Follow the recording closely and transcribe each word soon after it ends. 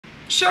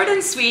Short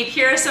and sweet,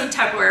 here are some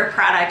Tupperware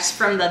products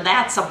from the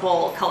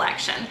Thatsabowl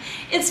collection.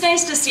 It's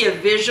nice to see a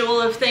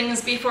visual of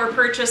things before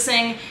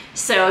purchasing,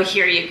 so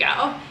here you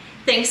go.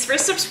 Thanks for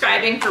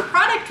subscribing for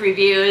product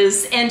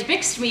reviews and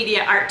mixed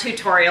media art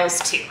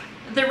tutorials too.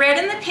 The red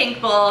and the pink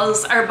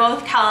bowls are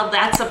both called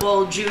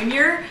Thatsabowl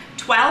Junior,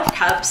 12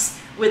 cups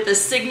with the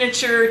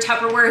signature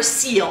Tupperware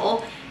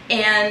seal,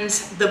 and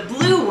the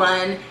blue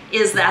one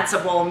is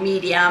Thatsabowl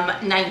Medium,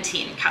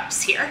 19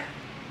 cups here.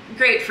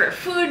 Great for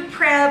food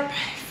prep,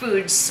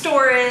 food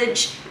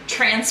storage,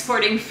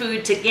 transporting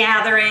food to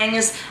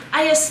gatherings.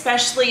 I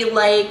especially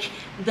like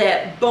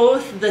that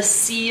both the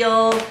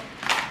seal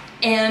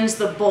and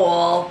the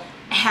bowl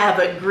have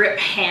a grip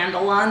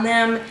handle on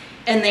them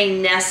and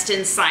they nest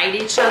inside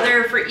each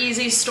other for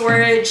easy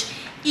storage.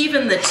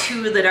 Even the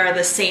two that are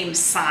the same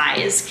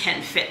size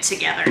can fit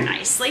together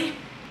nicely.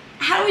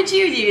 How would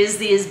you use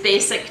these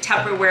basic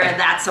Tupperware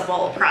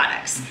Thatsabowl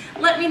products?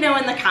 Let me know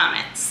in the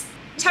comments.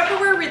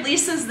 Tupperware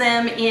releases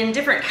them in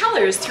different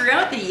colors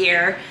throughout the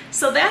year,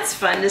 so that's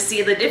fun to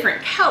see the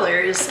different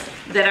colors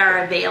that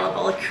are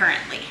available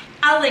currently.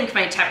 I'll link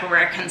my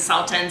Tupperware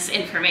Consultant's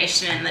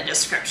information in the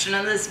description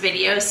of this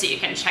video so you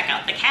can check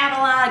out the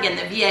catalog and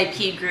the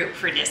VIP group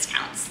for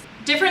discounts.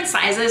 Different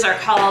sizes are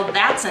called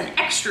That's an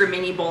Extra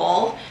Mini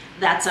Bowl,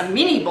 That's a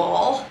Mini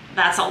Bowl,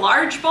 That's a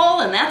Large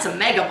Bowl, and That's a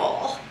Mega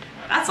Bowl.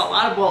 That's a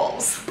lot of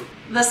bowls.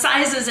 The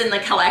sizes in the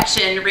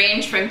collection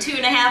range from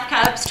 2.5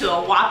 cups to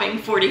a whopping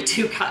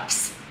 42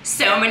 cups.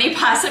 So many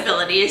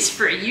possibilities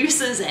for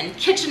uses and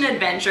kitchen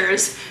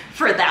adventures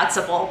for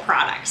Thatsabowl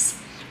products.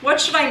 What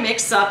should I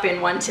mix up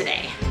in one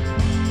today?